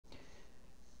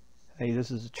Hey,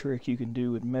 this is a trick you can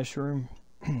do with Meshroom.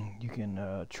 You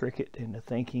can trick it into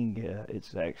thinking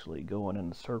it's actually going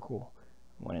in a circle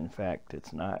when in fact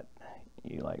it's not.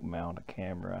 You like mount a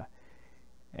camera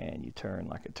and you turn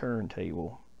like a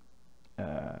turntable,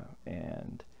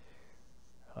 and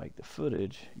like the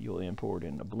footage you'll import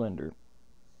in the blender,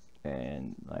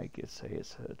 and like say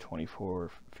it's a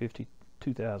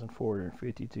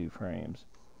 2452 frames.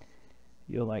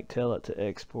 You'll like tell it to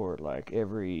export like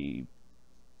every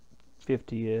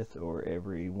 50th or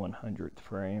every 100th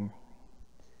frame.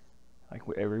 Like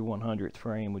every 100th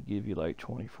frame would give you like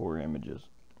 24 images.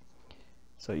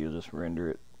 So you'll just render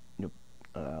it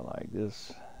like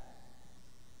this,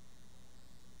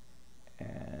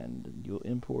 and you'll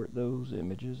import those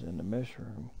images into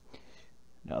Meshroom.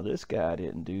 Now this guy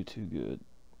didn't do too good,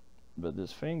 but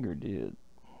this finger did.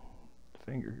 The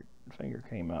finger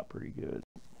came out pretty good.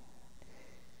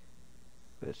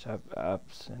 Which I've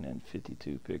sent in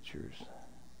 52 pictures,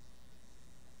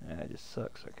 and it just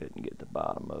sucks I couldn't get the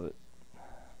bottom of it.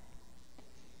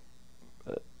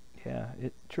 But yeah,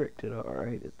 it tricked it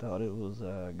alright. It thought it was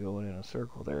going in a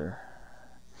circle there.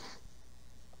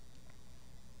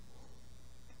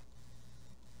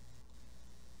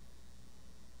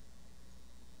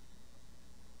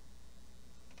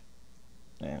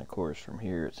 And of course from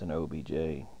here it's an OBJ.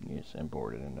 You just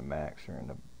import it into Max or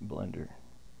into Blender.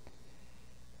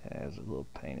 It has a little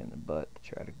pain in the butt to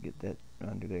try to get that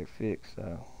under there fixed.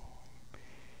 So,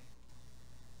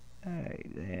 alright,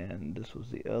 and this was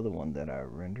the other one that I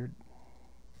rendered.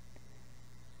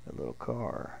 A little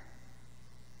car,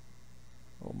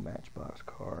 little Matchbox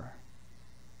car.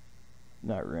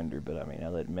 Not rendered, but I mean I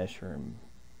let Meshroom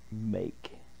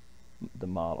make the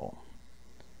model.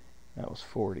 That was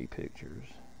 40 pictures.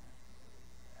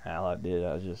 All I did,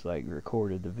 I was just like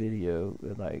recorded the video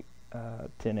with like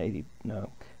 1080. No,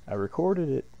 I recorded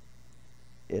it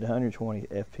at 120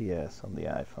 FPS on the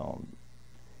iPhone.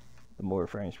 The more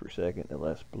frames per second, the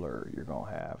less blur you're gonna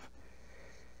have.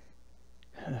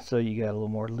 So you got a little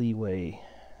more leeway,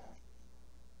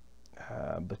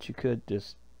 but you could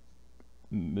just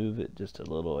move it just a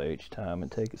little each time and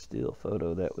take a still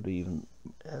photo. That would be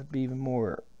even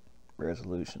more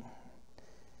resolution.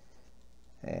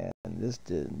 And this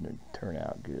didn't turn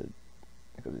out good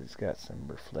because it's got some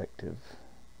reflective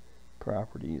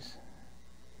properties.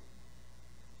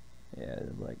 Yeah,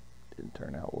 it like didn't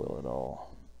turn out well at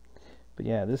all. But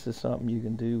yeah, this is something you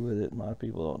can do with it. A lot of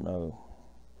people don't know.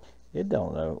 It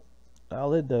don't know.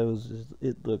 All it does is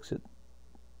it looks at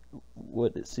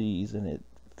what it sees and it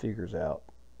figures out,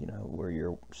 where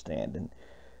you're standing.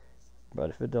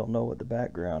 But if it don't know what the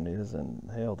background is,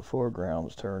 and hell, the foreground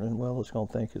is turning, well, it's gonna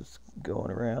think it's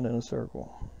going around in a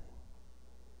circle.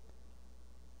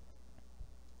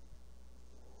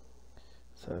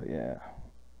 So yeah,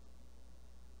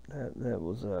 that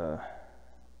was yeah,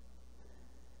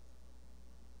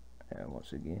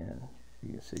 once again,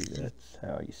 you can see that's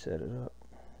how you set it up.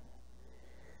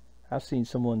 I've seen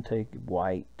someone take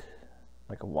like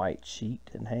a white sheet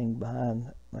and hang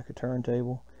behind like a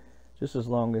turntable, just as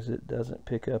long as it doesn't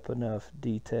pick up enough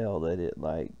detail that it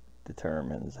like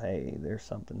determines, hey, there's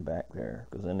something back there,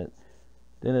 because then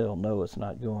it'll know it's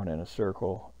not going in a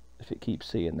circle if it keeps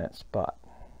seeing that spot.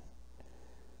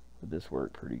 But this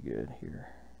worked pretty good here.